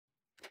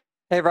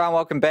Hey everyone,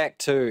 welcome back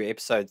to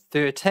episode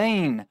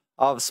 13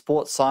 of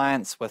Sports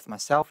Science with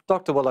myself,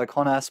 Dr. Will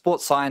O'Connor,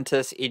 sports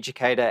scientist,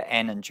 educator,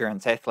 and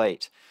endurance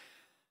athlete.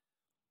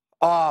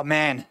 Oh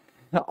man,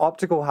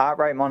 optical heart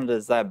rate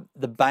monitors, they're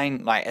the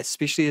bane, like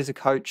especially as a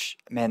coach,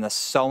 man, they're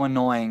so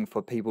annoying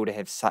for people to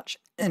have such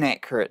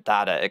inaccurate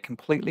data. It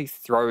completely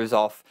throws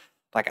off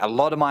like a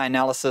lot of my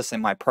analysis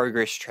and my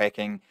progress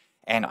tracking,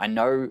 and I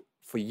know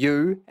for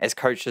you as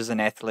coaches and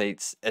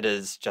athletes, it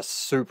is just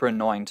super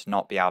annoying to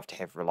not be able to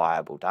have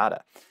reliable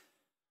data.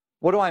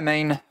 What do I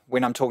mean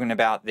when I'm talking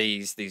about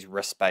these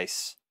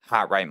wrist-based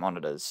heart rate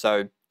monitors?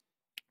 So,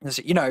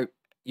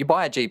 you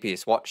buy a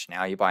GPS watch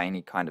now, you buy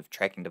any kind of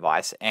tracking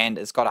device, and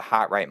it's got a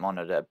heart rate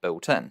monitor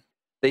built in.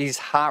 These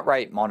heart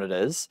rate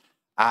monitors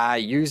are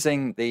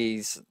using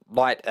these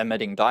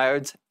light-emitting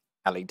diodes,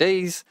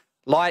 LEDs,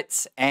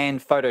 lights,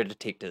 and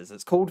photodetectors.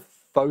 It's called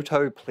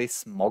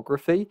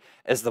photoplethysmography,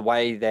 is the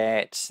way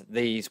that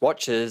these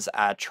watches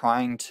are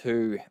trying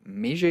to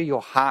measure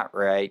your heart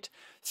rate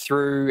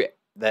through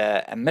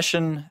the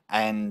emission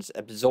and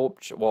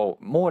absorption, well,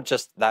 more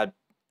just the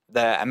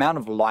amount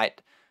of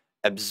light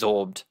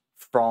absorbed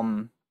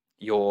from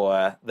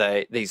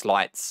these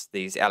lights,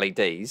 these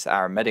LEDs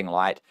are emitting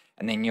light,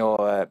 and then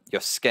your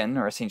skin,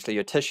 or essentially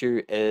your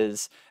tissue,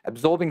 is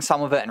absorbing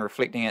some of it and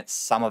reflecting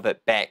some of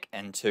it back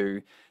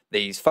into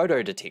these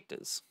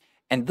photodetectors.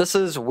 And this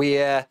is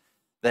where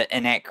the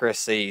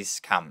inaccuracies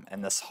come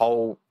in this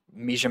whole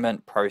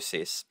measurement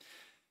process.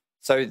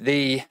 So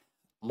the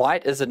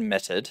light is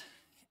emitted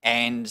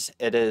and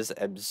it is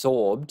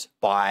absorbed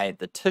by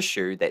the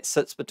tissue that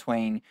sits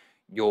between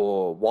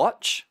your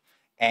watch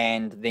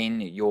and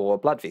then your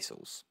blood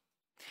vessels.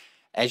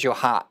 As your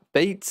heart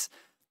beats,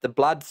 the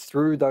blood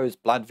through those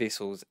blood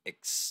vessels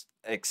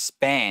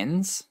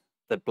expands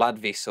the blood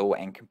vessel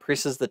and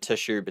compresses the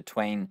tissue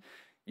between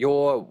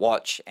your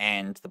watch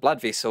and the blood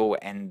vessel,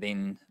 and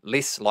then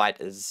less light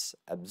is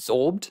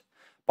absorbed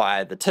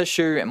by the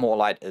tissue and more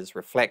light is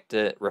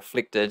reflected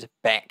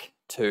back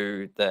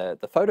to the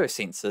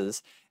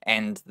photosensors,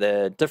 and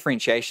the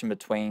differentiation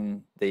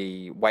between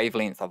the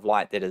wavelength of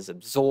light that is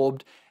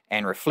absorbed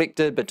and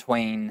reflected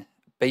between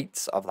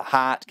beats of the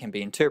heart can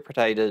be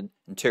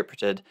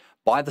interpreted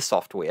by the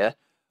software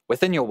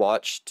within your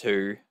watch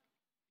to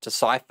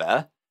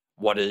decipher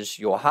what is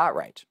your heart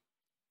rate.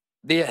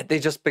 There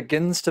just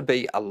begins to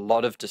be a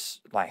lot of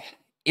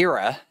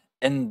error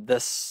in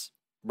this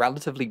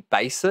relatively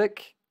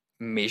basic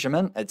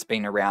measurement. It's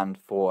been around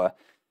for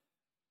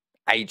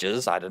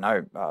ages, I don't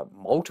know,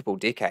 multiple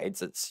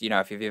decades. It's,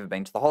 if you've ever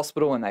been to the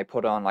hospital and they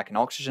put on like an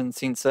oxygen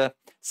sensor,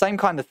 same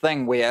kind of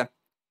thing where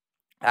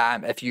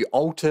if you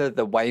alter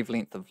the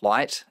wavelength of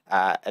light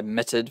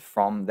emitted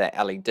from the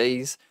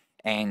LEDs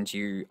and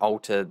you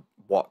alter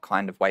what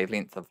kind of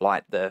wavelength of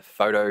light the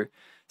photo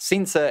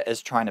sensor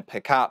is trying to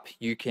pick up,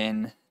 you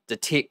can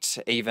detect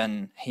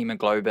even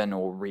hemoglobin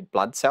or red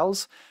blood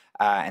cells.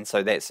 And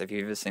so that's, if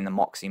you've ever seen the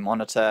Moxie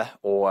monitor,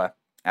 or,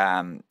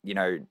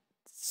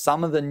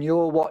 some of the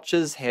newer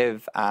watches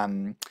have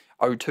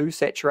O2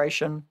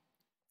 saturation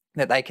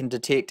that they can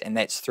detect, and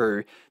that's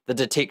through the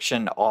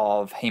detection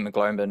of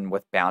hemoglobin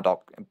with bound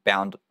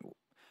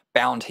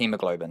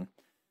hemoglobin,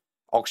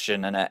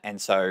 oxygen in it. And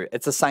so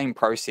it's the same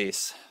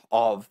process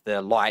of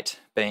the light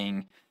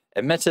being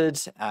emitted,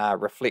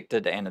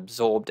 reflected, and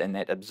absorbed, and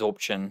that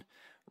absorption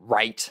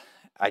rate,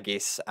 I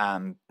guess,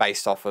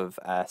 based off of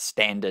a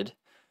standard,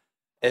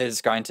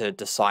 is going to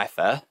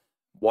decipher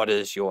what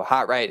is your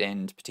heart rate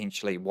and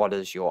potentially what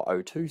is your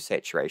O2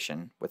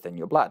 saturation within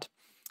your blood,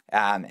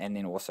 and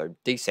then also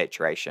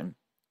desaturation.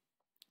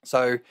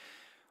 So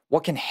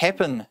what can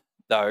happen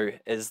though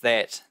is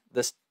that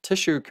this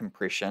tissue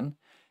compression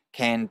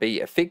can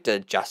be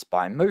affected just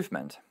by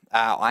movement.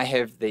 I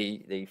have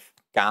the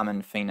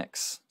Garmin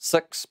Fenix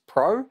 6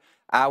 Pro,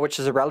 which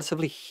is a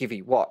relatively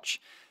heavy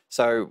watch.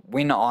 So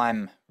when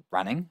I'm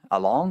running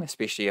along,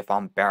 especially if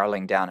I'm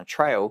barreling down a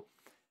trail,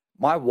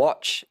 my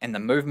watch and the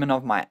movement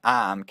of my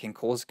arm can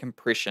cause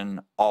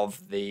compression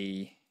of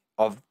the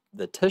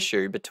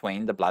tissue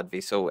between the blood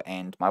vessel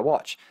and my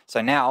watch.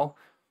 So now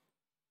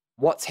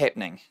what's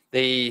happening?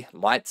 The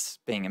light's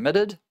being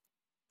emitted,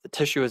 the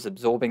tissue is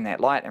absorbing that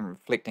light and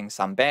reflecting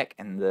some back,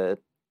 and the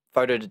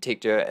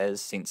photodetector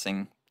is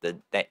sensing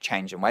that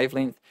change in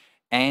wavelength,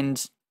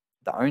 and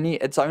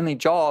its only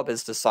job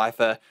is to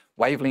decipher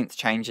wavelength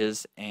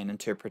changes and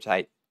interpret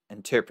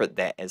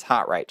that as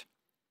heart rate.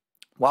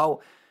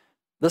 Well,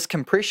 this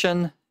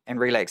compression and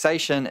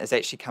relaxation is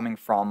actually coming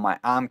from my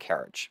arm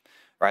carriage,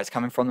 right? It's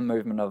coming from the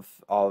movement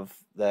of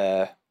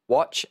the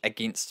watch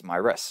against my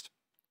wrist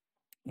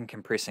and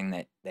compressing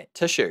that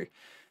tissue.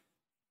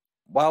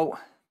 Well,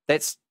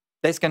 that's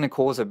going to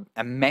cause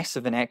a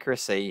massive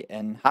inaccuracy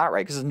in heart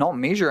rate, because it's not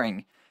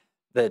measuring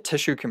the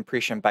tissue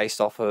compression based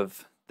off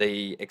of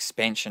the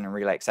expansion and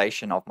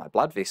relaxation of my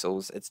blood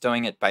vessels. It's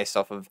doing it based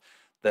off of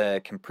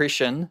the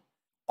compression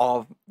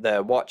of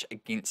the watch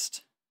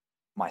against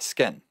my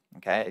skin,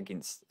 okay,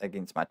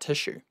 against my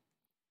tissue.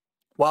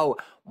 Well,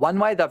 one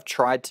way they've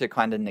tried to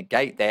kind of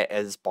negate that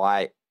is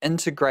by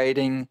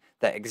integrating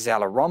the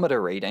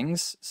accelerometer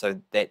readings.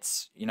 So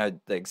that's, you know,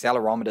 the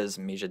accelerometers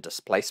measure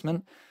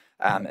displacement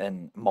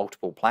in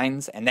multiple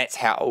planes, and that's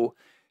how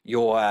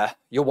your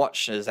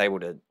watch is able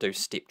to do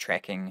step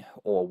tracking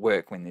or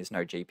work when there's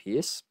no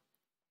GPS,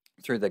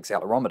 through the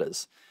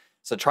accelerometers.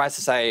 So it tries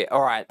to say,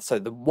 all right, so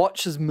the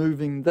watch is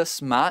moving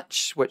this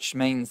much, which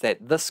means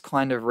that this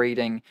kind of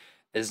reading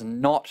is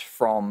not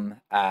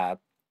from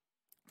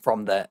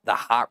the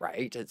heart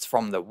rate, it's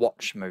from the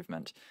watch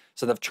movement.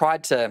 So they've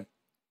tried to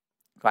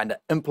kind of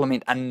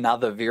implement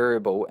another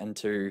variable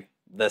into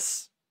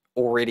this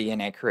already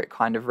inaccurate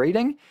kind of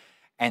reading.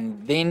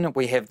 And then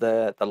we have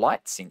the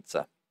light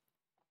sensor.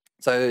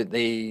 So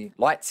the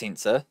light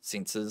sensor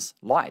senses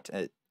light.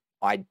 It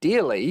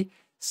ideally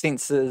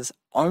senses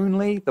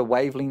only the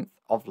wavelength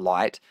of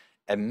light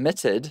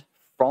emitted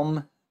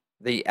from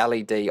the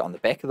LED on the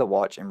back of the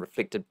watch and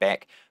reflected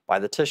back by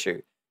the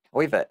tissue.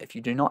 However, if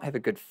you do not have a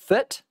good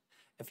fit,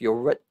 if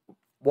your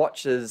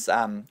watch is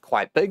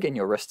quite big and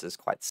your wrist is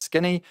quite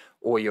skinny,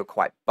 or you're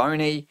quite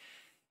bony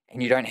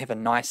and you don't have a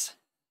nice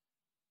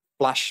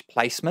flush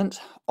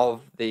placement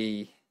of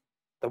the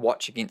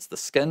watch against the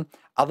skin,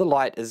 other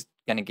light is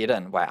going to get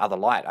in. By other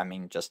light, I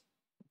mean just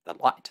the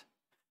light,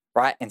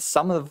 right? And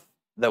some of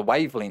the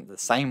wavelength, the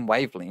same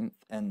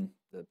wavelength in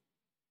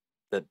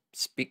the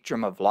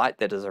spectrum of light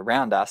that is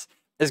around us,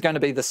 is going to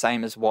be the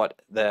same as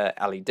what the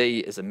LED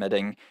is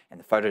emitting and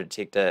the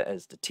photodetector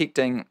is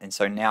detecting. And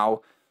so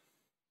now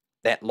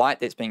that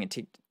light that's being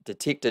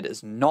detected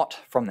is not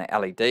from the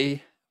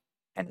LED,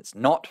 and it's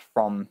not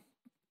from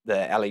the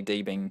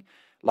LED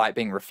light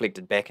being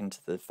reflected back into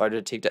the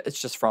photodetector.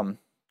 It's just from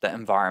the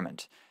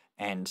environment.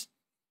 And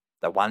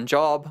the one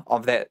job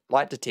of that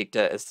light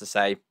detector is to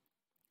say,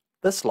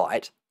 this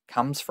light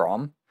comes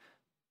from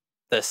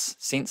this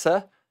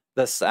sensor,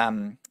 this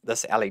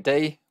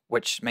LED,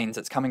 which means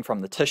it's coming from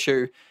the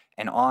tissue,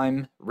 and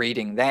I'm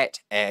reading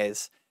that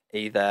as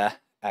either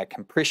a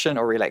compression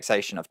or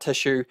relaxation of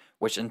tissue,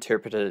 which is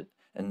interpreted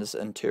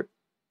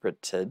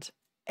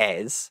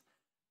as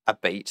a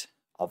beat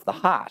of the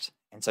heart.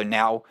 And so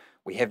now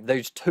we have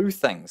those two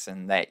things,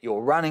 in that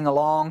you're running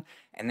along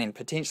and then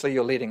potentially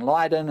you're letting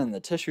light in and the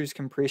tissue's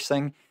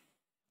compressing,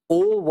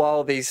 all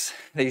while these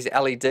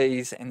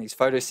LEDs and these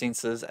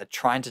photosensors are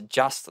trying to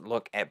just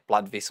look at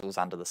blood vessels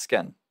under the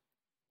skin.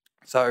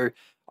 So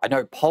I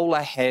know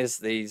Polar has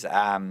these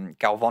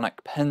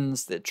galvanic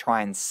pins that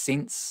try and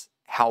sense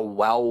how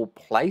well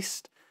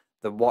placed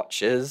the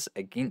watch is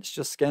against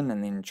your skin,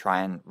 and then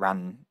try and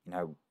run, you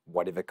know,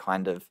 whatever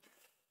kind of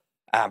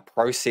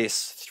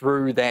process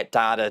through that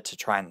data to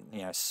try and,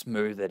 you know,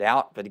 smooth it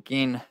out. But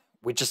again,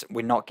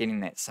 we're not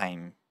getting that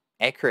same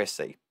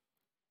accuracy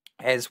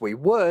as we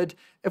would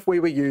if we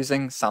were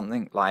using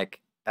something like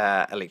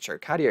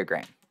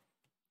electrocardiogram,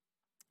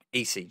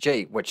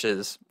 ECG, which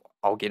is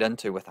I'll get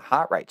into with a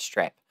heart rate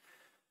strap.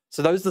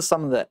 So those are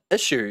some of the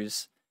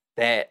issues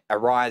that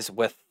arise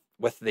with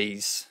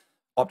these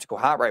optical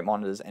heart rate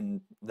monitors,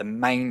 and the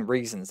main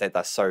reasons that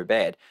they're so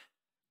bad.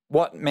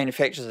 What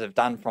manufacturers have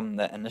done from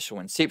the initial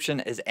inception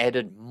is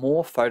added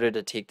more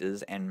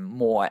photodetectors and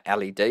more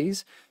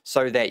LEDs,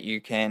 so that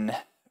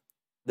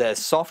the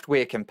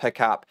software can pick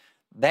up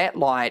that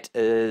light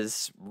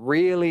is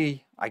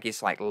really, I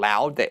guess, like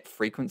loud. That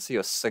frequency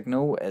or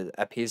signal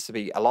appears to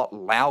be a lot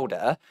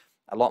louder,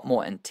 a lot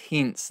more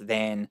intense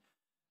than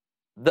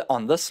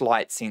on this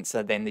light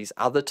sensor than these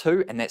other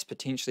two. And that's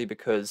potentially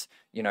because,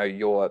 you know,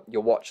 your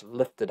watch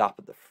lifted up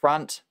at the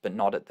front but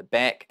not at the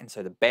back, and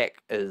so the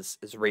back is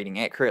reading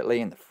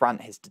accurately, and the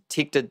front has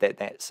detected that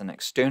that's an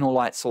external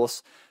light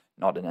source,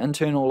 not an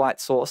internal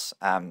light source.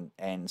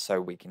 And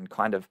so we can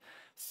kind of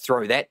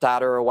throw that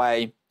data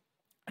away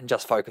and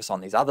just focus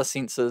on these other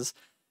sensors.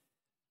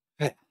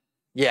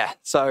 Yeah,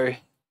 so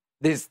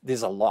there's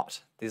a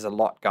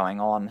lot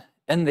going on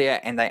in there,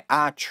 and they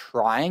are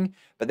trying.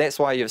 But that's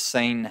why you've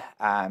seen,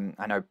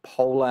 I know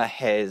Polar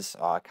has,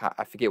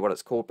 I forget what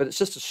it's called, but it's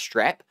just a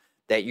strap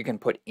that you can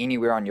put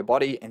anywhere on your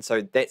body, and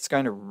so that's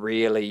going to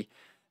really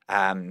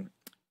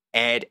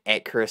add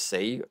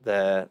accuracy.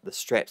 The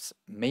straps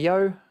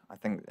Mio, I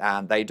think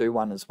they do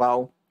one as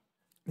well.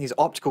 These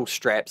optical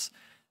straps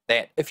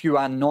that, if you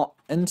are not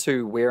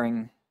into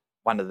wearing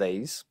one of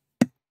these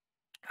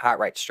heart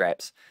rate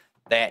straps,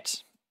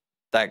 that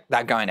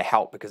they're going to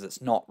help, because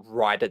it's not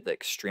right at the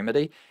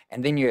extremity.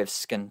 And then you have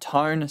skin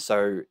tone.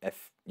 So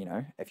if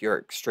you're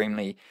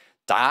extremely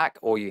dark,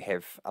 or you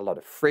have a lot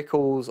of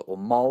freckles or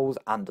moles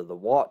under the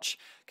watch,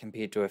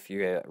 compared to if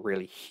you're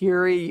really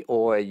hairy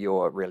or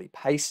you're really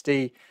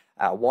pasty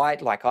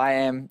white like I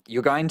am,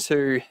 you're going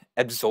to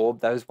absorb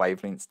those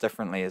wavelengths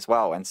differently as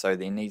well. And so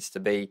there needs to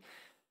be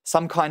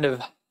some kind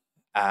of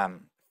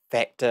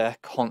factor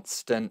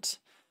constant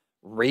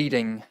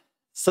reading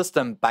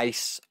system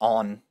based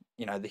on,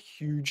 you know, the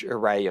huge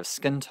array of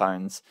skin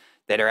tones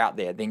that are out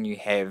there. Then you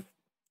have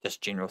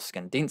just general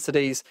skin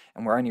densities,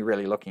 and we're only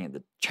really looking at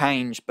the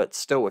change. But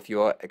still, if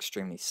you're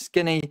extremely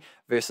skinny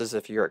versus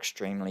if you're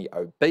extremely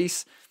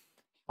obese,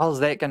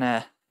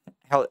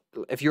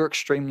 if you're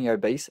extremely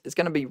obese, it's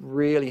going to be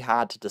really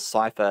hard to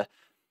decipher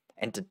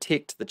and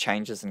detect the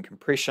changes in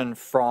compression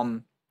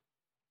from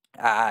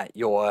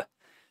your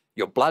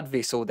blood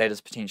vessel that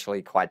is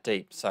potentially quite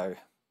deep. So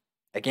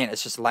again,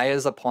 it's just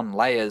layers upon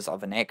layers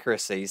of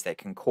inaccuracies that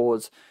can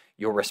cause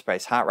your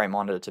wrist-based heart rate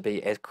monitor to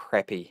be as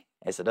crappy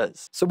as it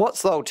is. So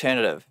what's the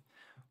alternative?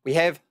 We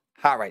have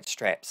heart rate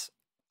straps.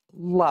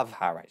 Love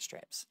heart rate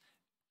straps.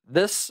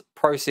 This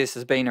process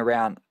has been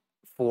around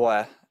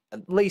for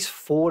at least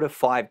 4 to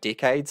 5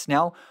 decades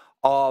now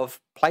of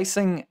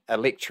placing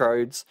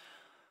electrodes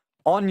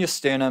on your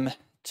sternum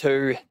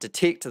to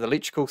detect the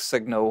electrical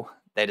signal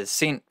that is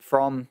sent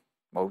from,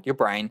 well, your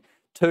brain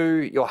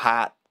to your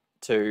heart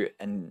to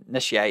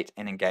initiate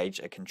and engage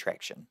a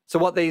contraction. So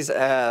what these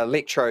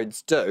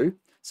electrodes do,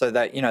 so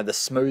that, you know, the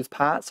smooth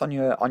parts on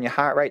your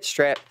heart rate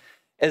strap,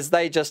 is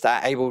they just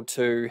are able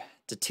to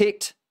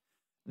detect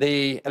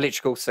the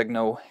electrical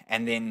signal,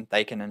 and then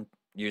they can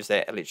use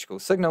that electrical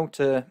signal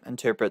to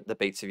interpret the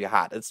beats of your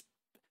heart. It's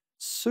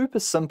super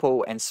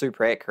simple and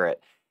super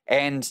accurate.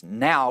 And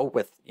now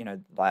with, you know,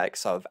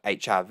 likes of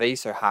HRV,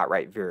 so heart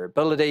rate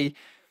variability,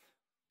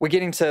 we're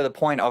getting to the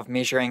point of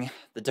measuring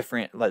the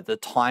different, like the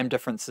time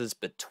differences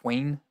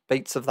between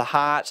beats of the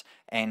heart.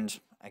 And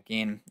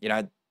again, you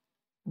know,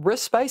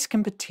 wrist space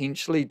can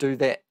potentially do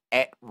that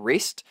at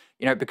rest,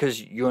 you know,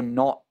 because you're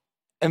not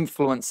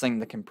influencing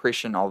the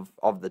compression of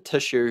the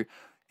tissue,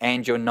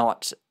 and you're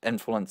not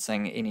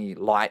influencing any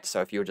light.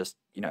 So if you're just,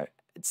 you know,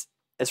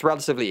 it's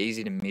relatively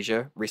easy to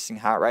measure resting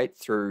heart rate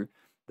through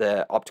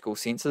the optical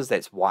sensors.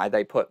 That's why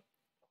they put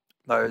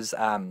those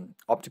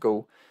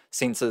optical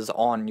sensors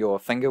on your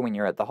finger when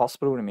you're at the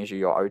hospital to measure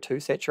your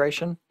O2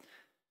 saturation.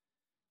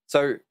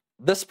 So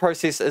this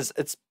process is,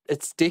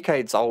 it's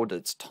decades old,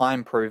 it's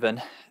time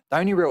proven. The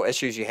only real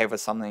issues you have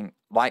with something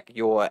like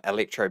your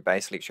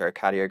electrode-based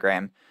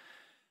electrocardiogram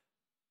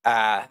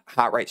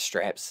heart rate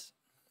straps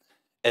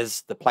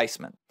is the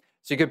placement.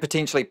 So you could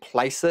potentially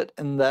place it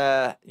in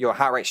your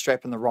heart rate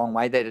strap in the wrong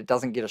way, that it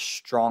doesn't get a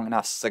strong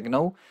enough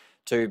signal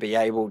to be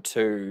able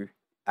to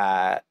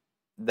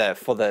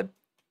for the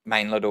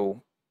main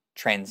little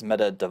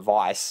transmitter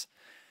device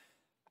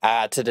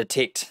to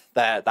detect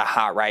the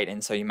heart rate,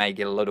 and so you may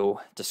get a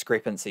little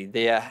discrepancy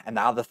there. And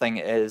the other thing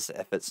is,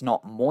 if it's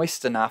not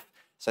moist enough,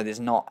 so there's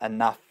not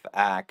enough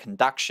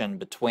conduction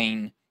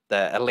between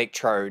the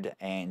electrode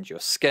and your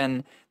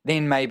skin,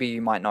 then maybe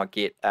you might not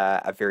get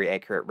a very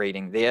accurate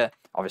reading there.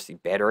 Obviously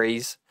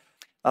batteries.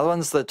 Other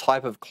one's the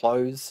type of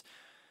clothes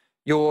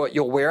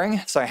you're wearing,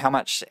 so how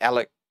much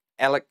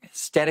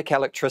static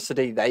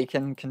electricity they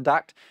can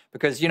conduct.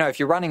 Because, you know, if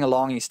you're running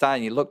along and you start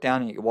and you look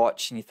down at your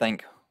watch and you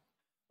think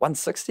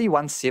 160,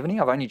 170,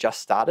 I've only just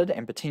started,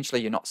 and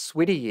potentially you're not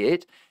sweaty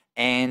yet,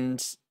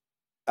 and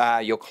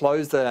your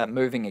clothes are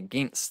moving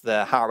against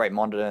the heart rate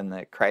monitor and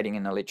they're creating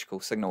an electrical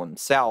signal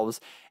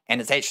themselves, and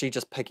it's actually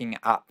just picking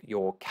up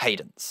your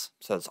cadence.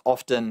 So it's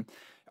often,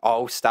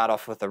 I'll start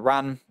off with a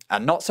run,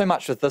 not so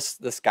much with this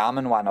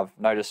Garmin one. I've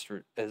noticed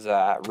is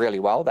really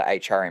well, the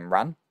HRM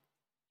run.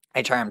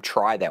 HRM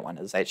Try, that one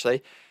is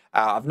actually.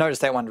 I've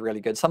noticed that one's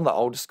really good. Some of the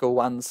older school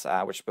ones,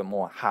 which are a bit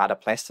more harder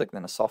plastic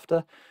than a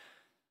softer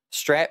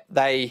strap,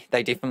 they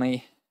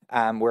definitely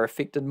were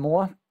affected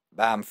more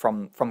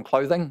from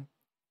clothing.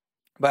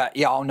 But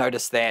yeah, I'll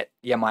notice that,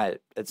 yeah,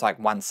 it's like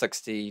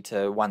 160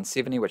 to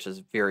 170, which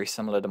is very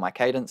similar to my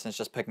cadence, and it's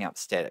just picking up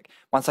static.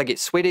 Once I get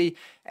sweaty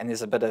and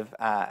there's a bit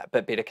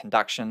better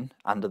conduction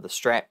under the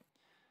strap,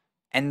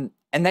 and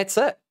that's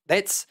it.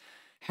 That's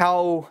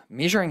how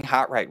measuring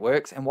heart rate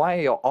works, and why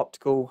your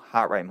optical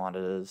heart rate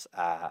monitors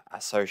are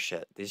so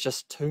shit. There's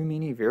just too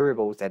many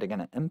variables that are going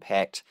to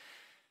impact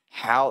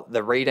how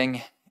the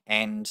reading.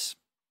 And,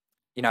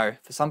 you know,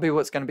 for some people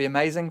it's going to be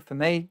amazing. For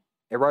me,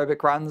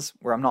 aerobic runs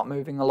where I'm not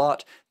moving a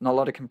lot, not a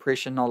lot of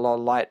compression, not a lot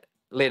of light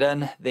let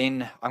in,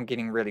 then I'm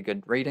getting really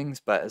good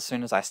readings. But as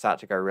soon as I start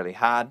to go really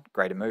hard,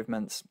 greater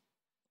movements,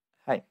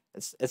 hey,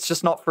 it's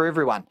just not for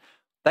everyone.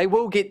 They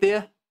will get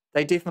there,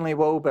 they definitely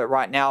will, but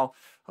right now,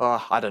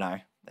 oh, I don't know.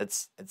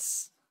 It's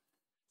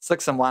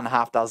 6 in one,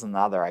 half dozen the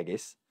other, I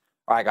guess.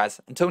 All right,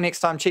 guys. Until next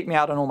time, check me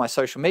out on all my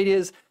social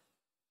medias: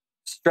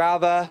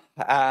 Strava,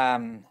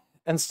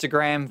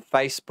 Instagram,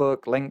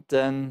 Facebook,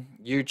 LinkedIn,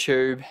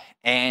 YouTube.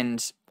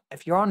 And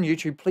if you're on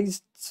YouTube,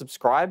 please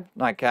subscribe.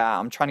 Like,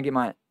 I'm trying to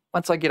get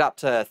once I get up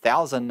to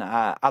 1,000,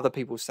 other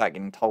people start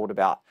getting told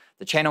about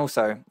the channel,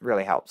 so it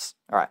really helps.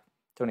 All right,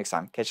 till next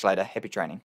time. Catch you later. Happy training.